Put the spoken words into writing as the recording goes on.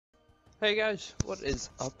Hey guys, what is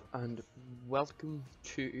up and welcome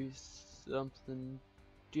to something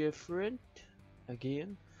different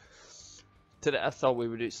again. Today I thought we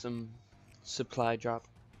would do some supply drop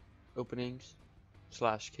openings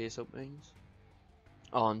slash case openings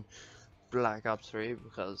on Black Ops 3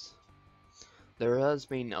 because there has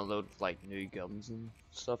been a load of like new guns and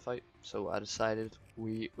stuff out, so I decided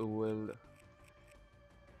we will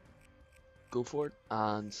go for it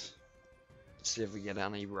and see if we get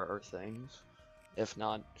any rare things. If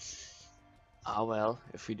not, ah well,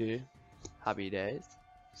 if we do, happy days.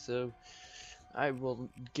 So I will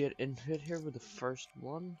get into it here with the first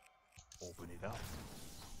one. Open it up.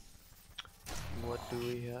 What do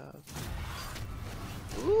we have?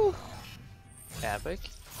 Ooh, epic.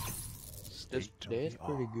 This today is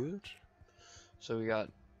pretty good. So we got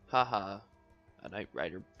haha, a Knight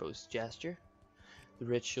Rider boast gesture, the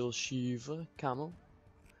Ritual Shiva camo,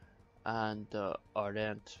 and the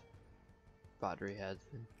Ardent battery head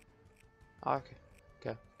thing.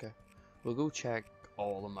 Okay. We'll go check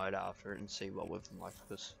all of them out after and see what we've unlocked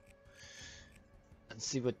this. And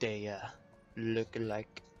see what they look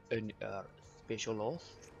like in special laws.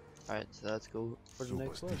 Alright, so let's go for the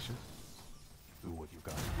next one. Do what you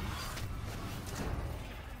gotta do.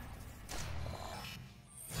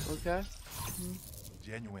 Okay.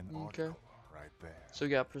 Genuine Okay. article right there. So we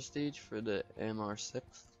got prestige for the MR6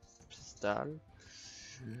 Pistol.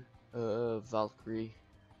 Valkyrie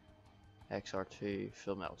XR2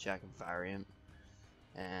 Full Metal Jacket variant,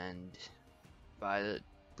 and Violet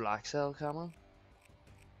Black Cell camo.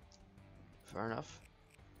 Fair enough.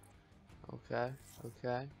 Okay.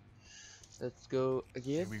 Let's go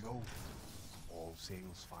again. Here we go. All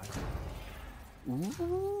sales fine.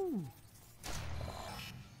 Ooh.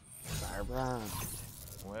 Firebrand.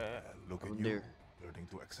 Well, look at Wonder. you, learning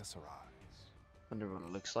to accessorize. Wonder what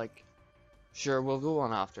it looks like. Sure, we'll go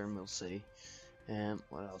on after and we'll see.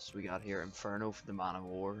 What else we got here? Inferno for the Man of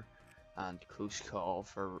War, and Close Call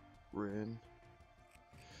for Ruin.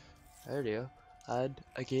 There you go. And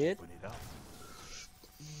again, Open it up.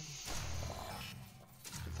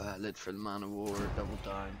 Violet for the Man of War, Double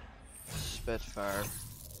Down, Spitfire,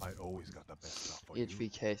 I always got the best stuff for you.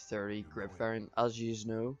 HVK 30 You grip know it. variant. As you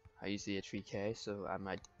know, I use the HVK, so I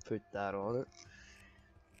might put that on it.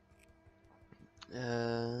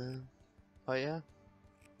 Oh yeah.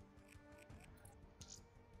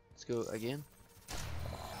 Let's go again.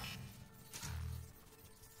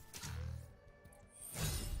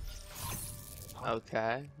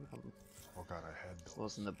 Okay. Forgot I had those.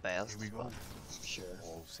 Wasn't the best, Here we go. but sure.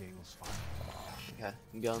 All sales fine. Okay.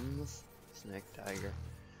 Guns. Snake Tiger.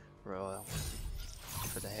 Royal.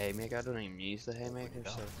 For the haymaker, I don't even use the haymaker, it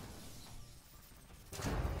up. so.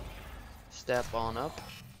 Step on up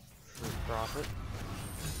for profit.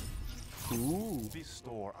 Ooh. This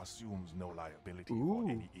store assumes no liability Ooh. for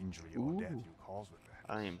any injury or death Ooh. you cause with that.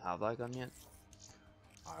 I don't even have that gun yet.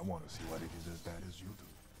 I want to see what it is as bad as you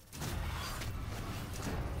do.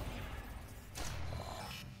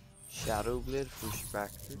 Shadow Blade for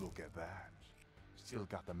Spectre. Look at that. Still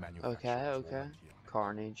got the manufacturer's Okay. warranty on it.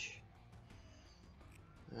 Carnage.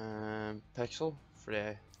 Pixel for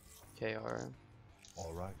the KRM.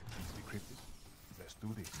 Alright, keys decrypted. Let's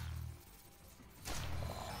do this.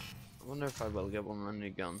 I wonder if I will get one of the new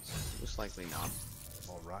guns. Most likely not.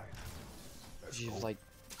 Alright. Let's You go. have like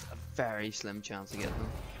a very slim chance of getting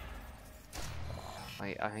them.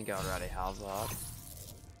 I think I already have that.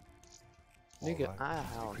 Nigga, Alright, I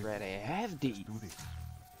keys decrypted. already have Let's these. do this.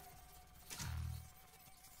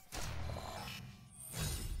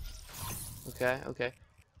 Okay.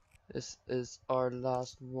 This is our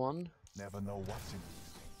last one. Never know what's in these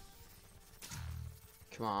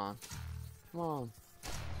Come on.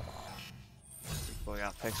 We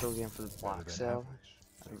got Pixel again for the things. Black Better than Cell. average.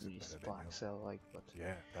 I don't Makes it use the better than Black you. Cell like, but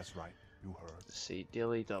Yeah, that's right. You heard. let's see,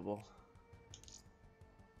 daily double.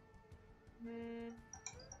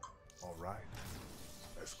 Alright.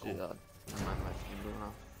 Let's Do go. that. Don't mind my phone going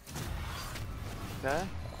off.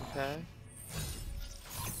 Okay.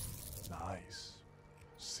 Nice.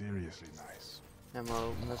 Seriously nice. And we'll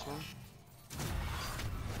open this one.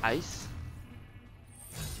 Ice.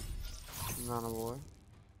 Man of War.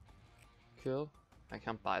 Cool. I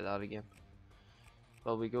can't buy that again.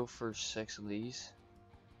 Well, we go for 6 of these.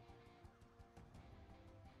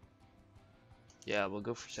 Yeah, we'll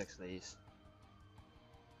go for 6 of these.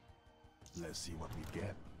 Let's see what we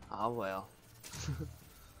get. Ah well.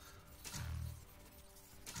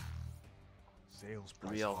 Sales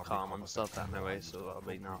price Real hardly common covers stuff the anyway, value so of that'll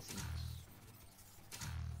be the nothing.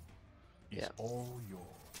 It's Yeah. all yours.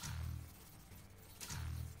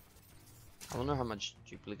 I wonder how much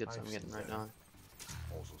duplicates I'm I've getting seen right better. now.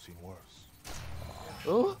 Also seen worse.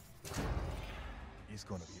 Oh, It's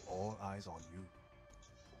gonna be all eyes on you.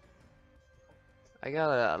 I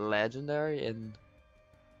got a legendary in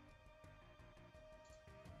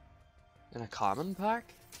a common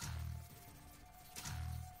pack.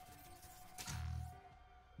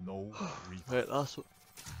 No recourse. Wait, that's what.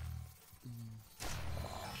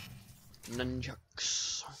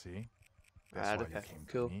 Nunchucks. See? That's Right, why okay, you came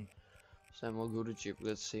cool. to me. So then we'll go to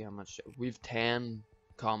duplicates, see how much. We've 10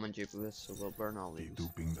 common duplicates, so we'll burn all these.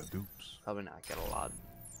 Deduping the dupes. Probably not get a lot.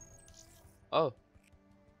 Oh.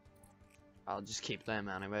 I'll just keep them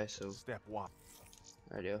anyway, so. Step 1.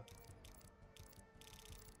 Radio.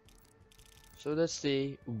 So let's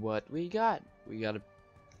see what we got. We got a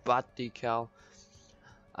bot decal.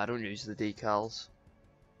 I don't use the decals.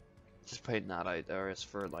 Just putting that out there. It's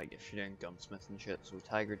for like if you're doing gunsmith and shit. So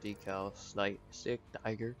tiger decal, stick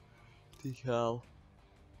tiger decal,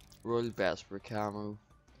 royal vesper camo,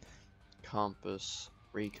 compass,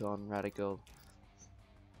 recon radical,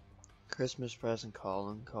 Christmas present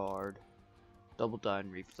calling card, double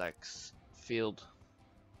down reflex, field.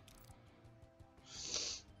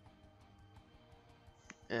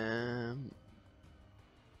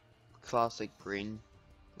 Classic green,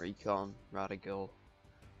 recon, radical,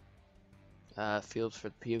 field for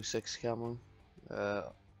the PO6 camo,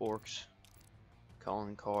 orcs,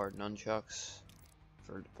 calling card, nunchucks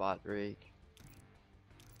for the battery,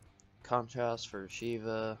 contrast for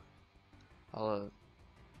Shiva,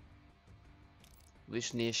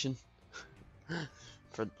 hallucination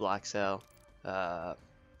for the black cell,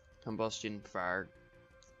 combustion fire,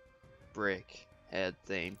 break, head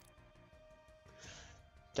theme,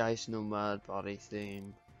 Dice Nomad body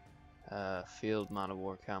theme, field man of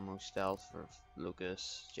war camo stealth for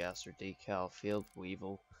Lucas, Jester decal, field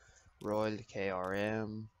weevil, royal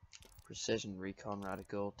KRM, precision recon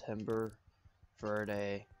radical, timber,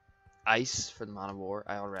 verde, ice for the man of war.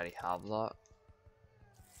 I already have that.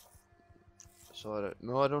 So I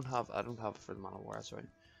don't have it for the man of war. That's right.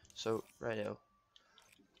 So right now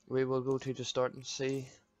we will go to the start and see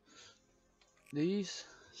these.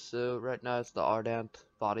 So right now it's the Ardent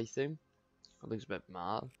body theme. It looks a bit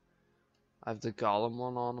mad. I have the Golem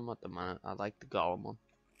one on them at the minute. I like the Golem one,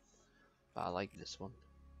 but I like this one.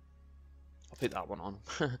 I'll put that one on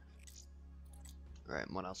him. Right,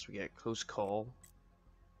 and what else we get? Close call.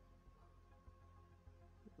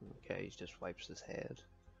 Okay, he just wipes his head.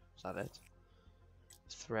 Is that it?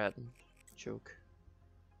 Threaten. Choke.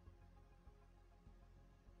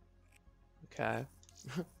 Okay.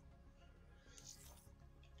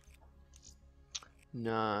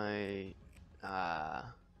 Now,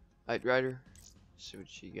 Outrider. See what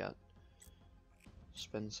she got.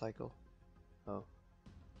 Spin cycle. Oh.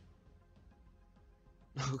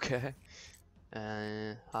 Okay.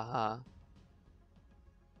 Haha.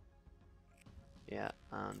 Yeah,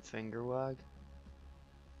 and finger wag.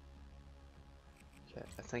 Okay,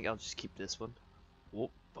 I think I'll just keep this one.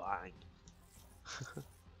 Whoop, bang.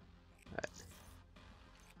 Right.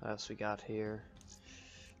 What else we got here?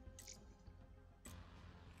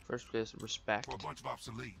 First place, respect. For a bunch of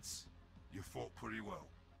obsoletes, you fought pretty well.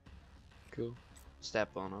 Cool.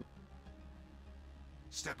 Step on up.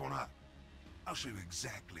 Step on up. I'll show you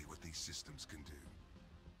exactly what these systems can do.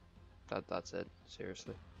 That's it.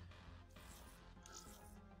 Seriously.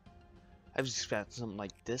 I was expecting something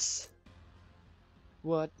like this.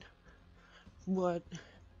 What? What?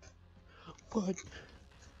 What?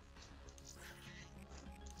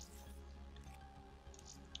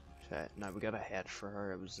 Okay, now we got a head for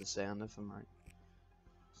her. It was the sound if I'm right.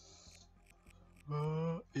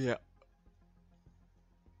 Yeah.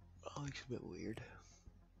 Oh, looks a bit weird.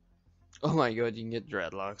 Oh my god, you can get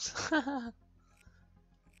dreadlocks.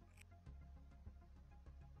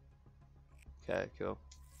 Okay, cool.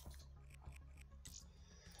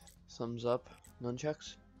 Thumbs up.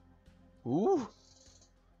 Nunchucks. Ooh!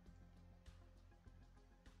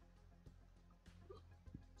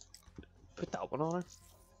 Put that one on her.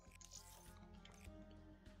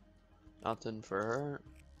 Nothing for her.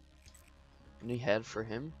 Any head for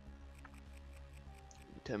him.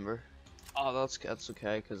 Timber. Oh, that's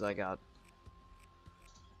okay, because I got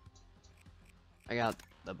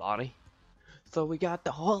the body. So we got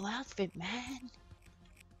the whole outfit, man.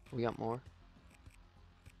 We got more.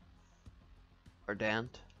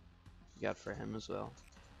 Ardent. We got for him as well.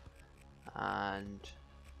 And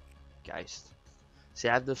Geist. See,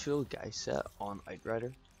 I have the full Geist set on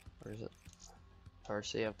Outrider. Or is it? Or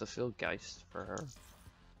see, I have the full Geist for her.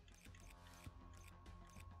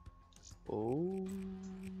 Oh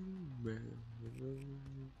man.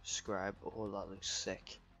 Scribe. Oh, that looks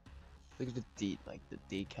sick. Look at the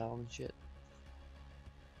decal and shit.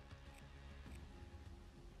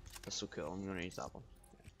 That's so cool. I'm gonna use that one.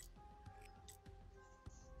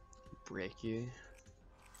 Break you.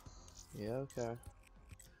 Yeah, okay.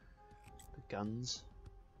 The guns.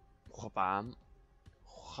 Whabam.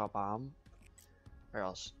 Whabam. Or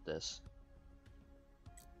else this.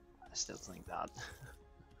 I still think that.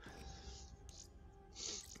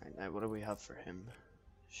 Right, now what do we have for him?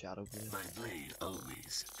 Shadow Blade. My blade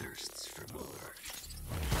always thirsts for more.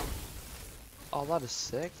 Oh, that is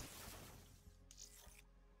sick.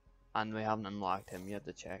 And we haven't unlocked him yet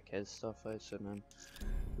to check his stuff out, so then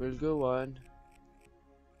we'll go on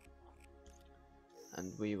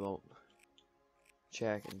and we will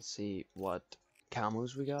check and see what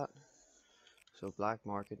camos we got. So black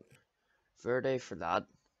market, Verde for that.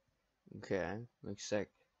 Okay, looks sick.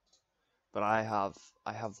 But I have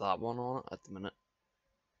that one on it at the minute,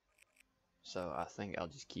 so I think I'll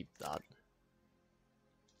just keep that.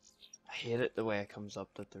 I hate it the way it comes up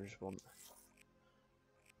that there's one.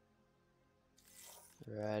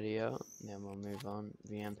 Radio, then we'll move on.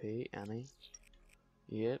 VMP, any.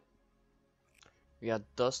 Yep. We got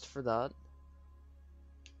dust for that.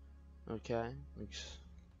 Okay,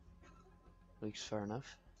 looks fair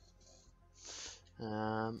enough.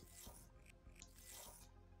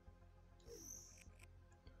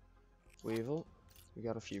 Weevil. We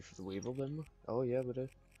got a few for the Weevil, didn't we? Oh yeah, we did.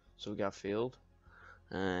 So we got Field.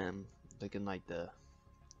 Looking like the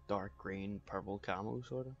dark green, purple camo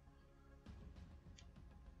sort of.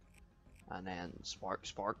 And then Spark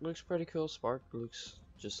looks pretty cool. Spark looks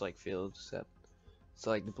just like Field, except it's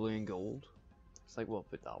like the blue and gold. It's like we'll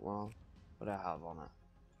put that one on. What do I have on it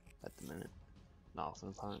at the minute?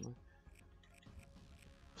 Nothing apparently.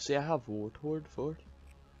 See, I have Warthog for it.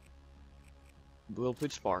 We'll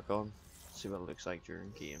put Spark on. See what it looks like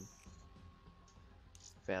during game.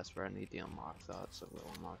 Vesper, I need to unlock that, so we'll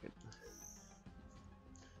unlock it.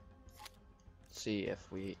 See if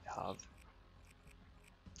we have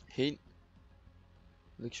heat.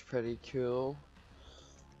 Looks pretty cool.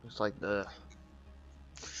 Looks like the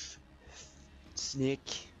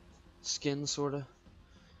snake skin sort of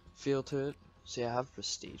feel to it. See, I have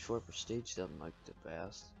Prestige for it. Prestige doesn't look the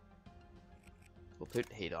best. We'll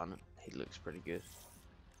put heat on it. Heat looks pretty good.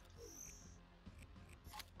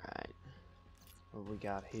 Alright. What we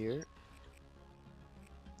got here?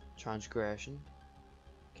 Transgression.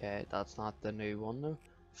 Okay, that's not the new one though.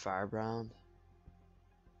 Firebrand.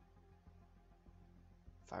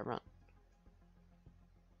 Firebrand.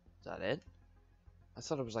 Is that it? I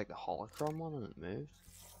thought it was like the holocron one and it moved.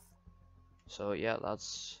 So yeah,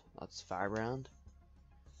 that's Firebrand.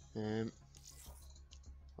 Oh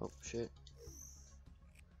shit.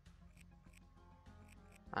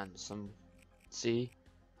 And some, see,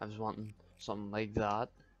 I was wanting something like that,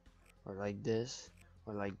 or like this,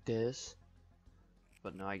 or like this,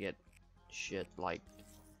 but now I get shit like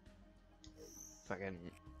fucking,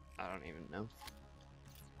 I don't even know.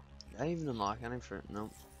 Did I even unlock any for it?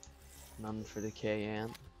 Nope. None for the KN.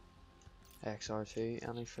 XR2,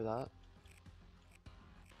 any for that?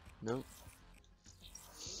 Nope.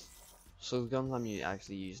 So the guns I'm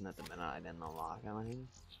actually using at the minute, I didn't unlock anything.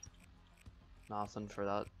 Nothing for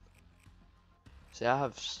that. See, I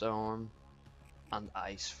have Storm and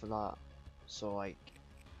Ice for that. So like,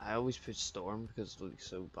 I always put Storm because it looks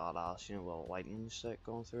so badass, you know, with a lightning stick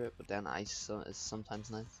going through it. But then Ice is sometimes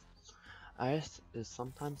nice. Ice is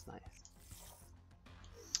sometimes nice.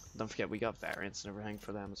 Don't forget, we got variants and everything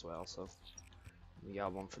for them as well. So we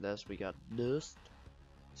got one for this. We got Dust.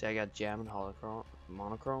 See, I got Gem and Holochrome,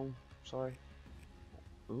 Monochrome. Sorry.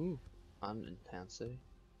 Ooh, and Intensity.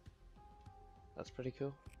 That's pretty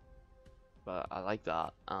cool. But I like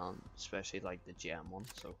that, especially like the gem one.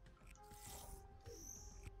 So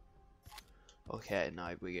okay,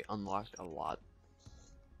 now we unlocked a lot.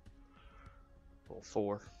 Well,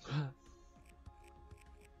 4.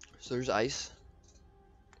 So there's Ice,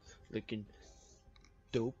 looking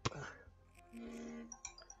dope.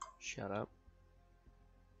 Shut up.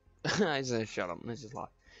 I said shut up. This is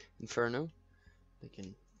locked. Inferno,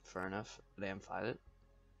 looking fair enough. Then Violet.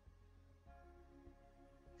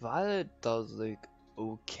 Violet does look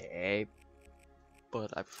okay,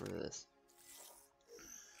 but I prefer this.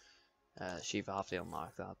 Shiva, have to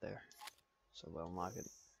unlock that there, so we'll unlock it.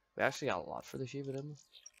 We actually got a lot for the Shiva, didn't we?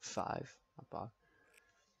 5, not bad.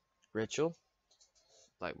 Ritual,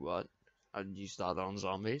 like what? I'd use that on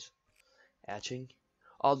zombies. Etching.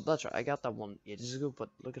 Oh, that's right, I got that one ages ago, but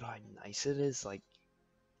look at how nice it is, like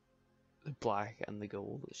the black and the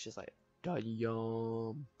gold. It's just like,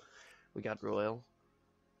 yum. We got Royal.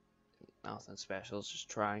 Nothing special, it's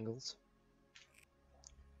just triangles.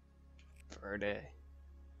 Verde.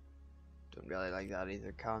 Don't really like that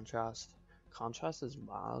either. Contrast. Contrast is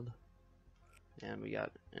mild. And we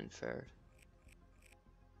got inferred.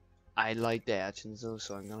 I like the etchings though,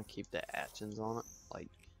 so I'm gonna keep the etchings on it. Like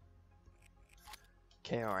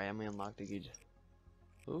KRM, we unlocked a good.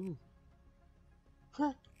 Ooh.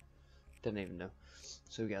 Huh. Didn't even know.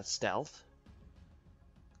 So we got stealth.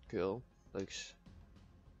 Cool. Looks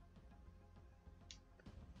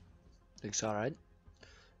alright.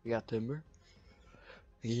 We got timber.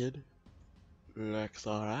 Good. Looks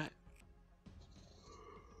alright.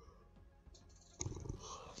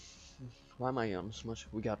 Why am I yawning so much?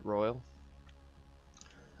 We got royal.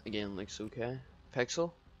 Again, looks okay.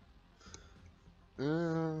 Pixel. I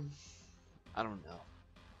don't know.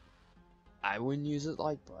 I wouldn't use it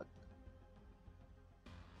like, but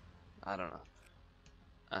I don't know.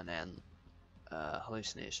 And then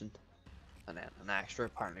hallucination, and then an extra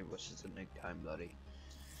apparently, which is a nighttime bloody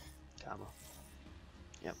camo.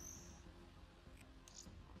 Yep.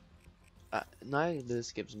 Now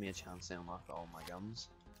this gives me a chance to unlock all my guns.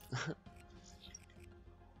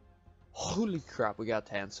 Holy crap, we got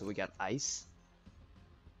 10, so we got ice.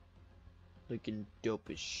 Looking dope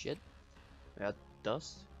as shit. We got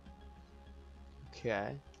dust.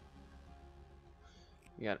 Okay.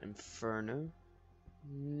 We got inferno.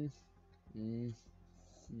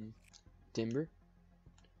 Timber.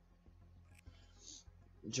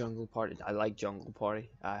 Jungle party. I like jungle party.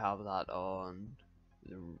 I have that on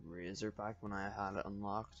the Razorback when I had it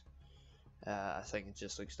unlocked. I think it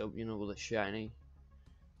just looks dope, you know, with a shiny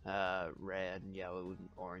red and yellow and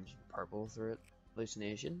orange and purple through it.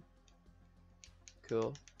 Hallucination.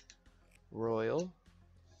 Cool. Royal.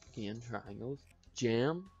 Again, triangles.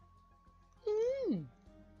 Jam.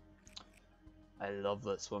 I love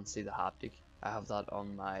this one. See the haptic? I have that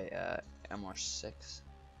on my MR6. I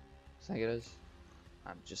think it is.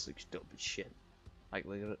 And it just looks dope as shit. Like,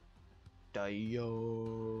 look at it.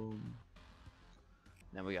 Damn.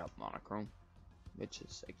 Then we got monochrome, which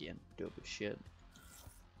is again dope as shit.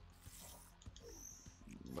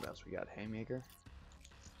 What else we got? Haymaker.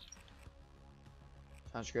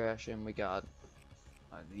 Transgression. We got.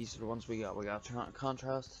 These are the ones we got. We got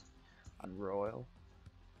contrast and royal.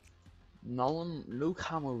 No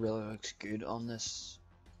camo really looks good on this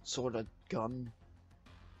sort of gun,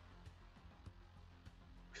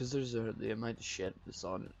 because there's the amount of shit that's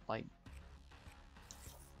on it, like,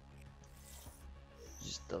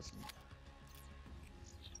 just doesn't.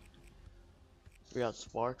 We got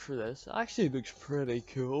spark for this. It actually looks pretty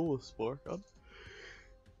cool with spark on,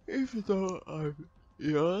 even though I'm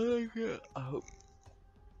yawning. I hope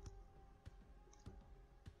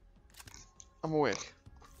I'm awake.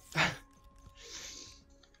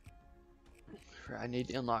 I need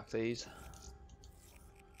to unlock these.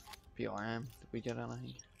 PRM, did we get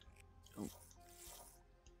anything? Oh.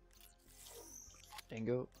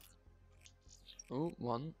 Dingo. Oh,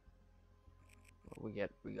 one. What we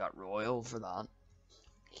get? We got royal for that.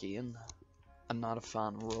 Kane. I'm not a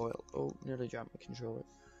fan of royal. Oh, nearly dropped my controller.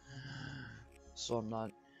 So I'm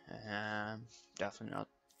not. Definitely not.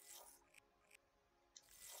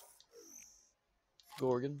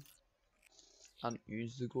 Gorgon. I don't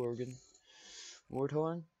use the Gorgon.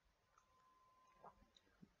 Warthorn.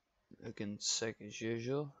 Looking sick as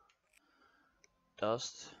usual.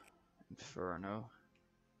 Dust. Inferno.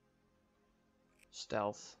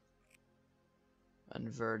 Stealth. And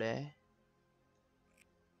Verde.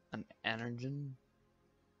 And Energon.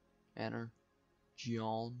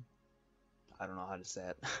 Energon. I don't know how to say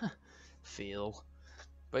it. Feel.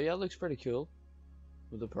 But yeah, it looks pretty cool.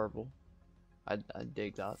 With the purple. I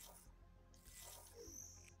dig that.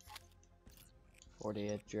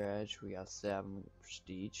 48 dredge, we got 7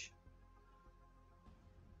 prestige.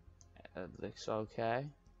 It looks okay.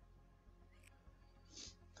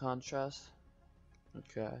 Contrast.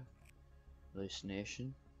 Okay.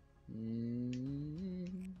 Hallucination.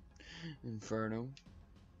 Inferno.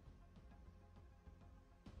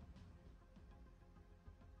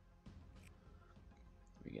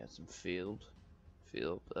 We got some field.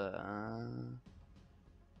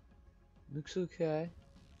 Looks okay.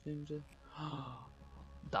 Seems to.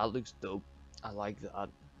 That looks dope. I like that.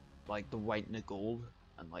 Like the white and the gold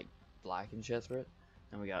and like black and shit through it.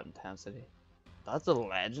 And we got intensity. That's a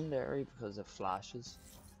legendary because it flashes.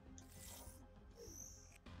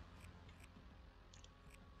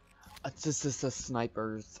 It's just a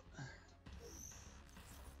snipers.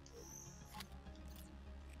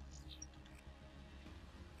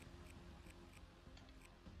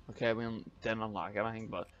 Okay, we didn't unlock anything,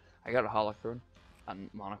 but I got a holochrome and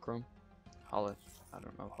monochrome. I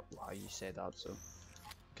don't know how you say that, so.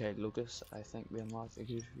 Okay, Lucas, I think we unlocked a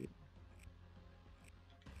good few.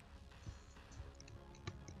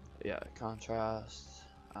 Yeah, contrast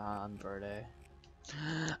and Verde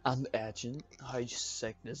and Agent. How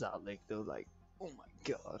sick does that look though? Like, oh my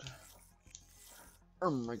god.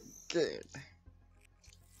 Oh my god.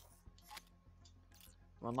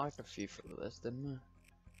 We unlocked a few for this, didn't we?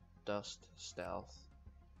 Dust, Stealth,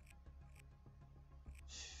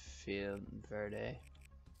 Field, Verde.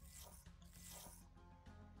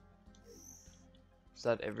 Is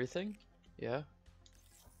that everything? Yeah.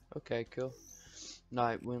 Okay, cool.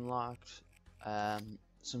 Now we unlocked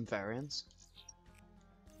some variants.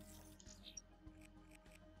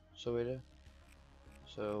 So we do.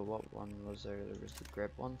 So what one was there? There was the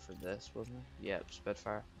grip one for this, wasn't it? Yep,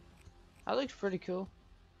 Spitfire. That looks pretty cool.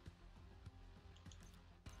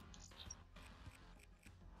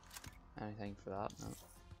 Anything for that? No.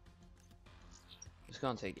 It's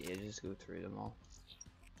gonna take ages to go through them all.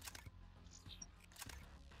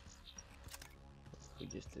 We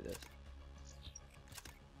just do this.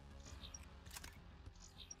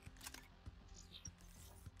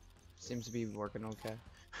 Seems to be working okay.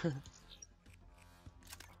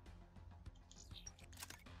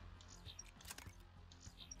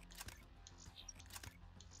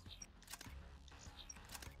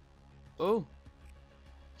 Oh!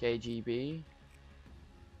 KGB.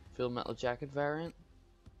 Full metal jacket variant.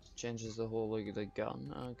 Changes the whole look of the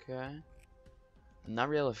gun. Okay. I'm not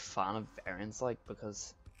really a fan of variants, like,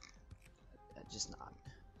 because just not.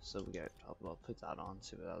 So we got. I'll put that on.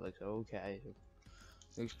 See what that looks. Okay.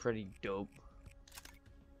 Looks pretty dope.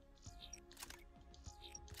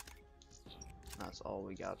 That's all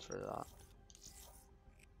we got for that.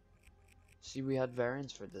 See, we had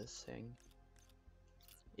variants for this thing.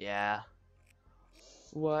 Yeah.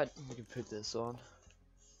 What? We can put this on.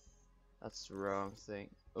 That's the wrong thing.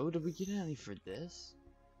 Oh, did we get any for this?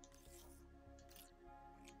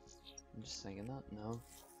 I'm just thinking that. No.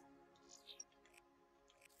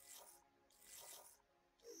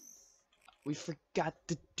 We forgot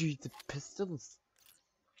to do the pistols.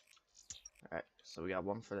 Alright, so we got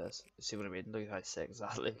one for this. See what I mean? Look how sick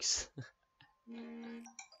that looks.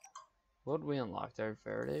 What did we unlock there?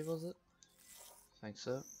 Verde, was it? I think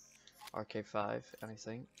so. RK5,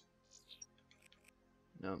 anything?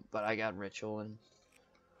 No, but I got Ritual and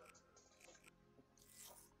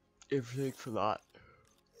everything for that.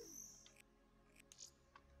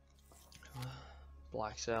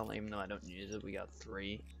 Black Cell, even though I don't use it, we got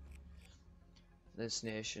 3. This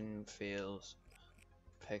Nation feels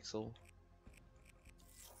Pixel.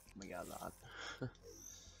 We got that.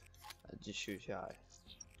 That just shoots you high.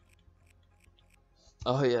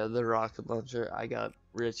 Oh yeah, the rocket launcher. I got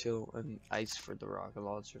Ritual and Ice for the rocket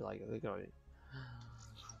launcher. Like, look at it.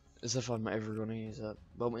 As if I'm ever gonna use it.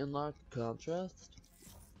 But we unlocked contrast.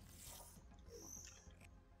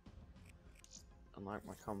 Unlock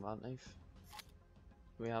my combat knife.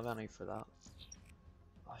 Do we have any for that?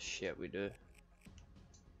 Oh shit, we do.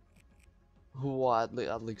 What? Look,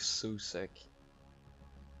 that looks so sick.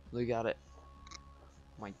 Look at it.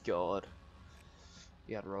 My god.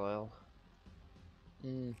 You got Royal.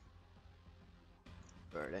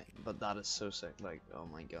 Verde. But that is so sick. Like, oh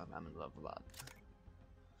my god, I'm in love with that.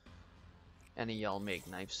 Any y'all make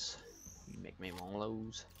knives? Make me one of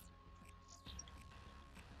those.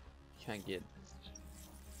 Can't get.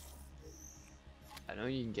 I know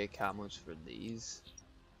you can get camos for these.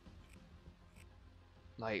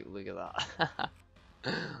 Like, look at that.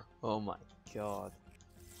 Oh my god.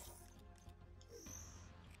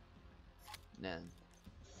 Then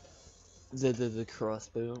the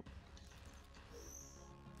crossbow.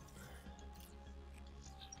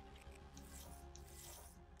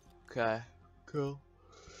 Okay, cool.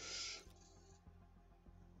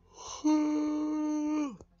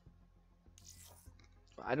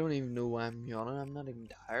 I don't even know why I'm yawning. I'm not even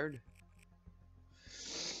tired.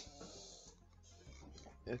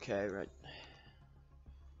 Okay, right.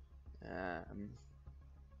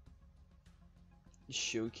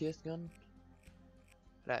 Showcase gun?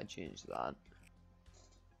 Did I change that?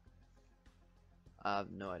 I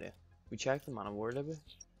have no idea. We checked the Man of War, did we?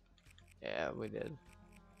 Yeah, we did.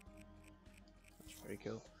 That's pretty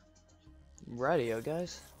cool. Rightio,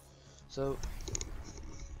 guys. So,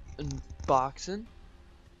 unboxing.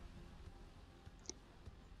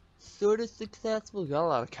 Sort of successful. Got a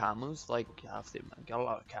lot of camos, like, I have to admit, got a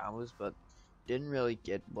lot of camos, but didn't really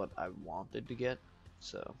get what I wanted to get,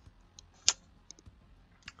 so.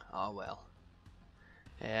 Oh well.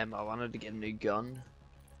 I wanted to get a new gun.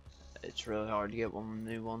 It's really hard to get one of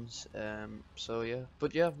the new ones. So yeah.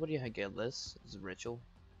 But yeah, what do you think of this? It's a Ritual.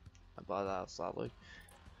 I bought that sadly.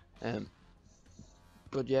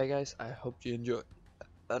 But yeah, guys, I hope you enjoy.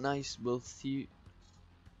 A nice, we'll see you.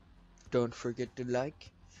 Don't forget to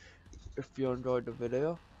like, if you enjoyed the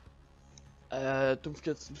video. Don't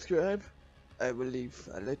forget to subscribe. I will leave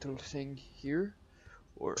a little thing here,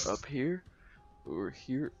 or up here, or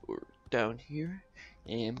down here.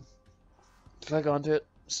 Click onto it,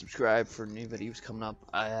 subscribe for new videos coming up.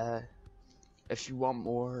 If you want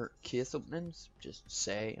more case openings, just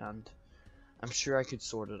say, and I'm sure I could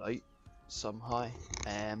sort it out somehow.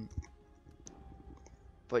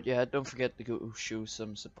 But yeah, don't forget to go show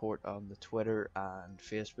some support on the Twitter and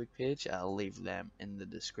Facebook page. I'll leave them in the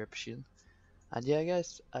description. And yeah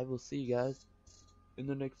guys, I will see you guys in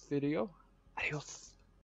the next video. Adios.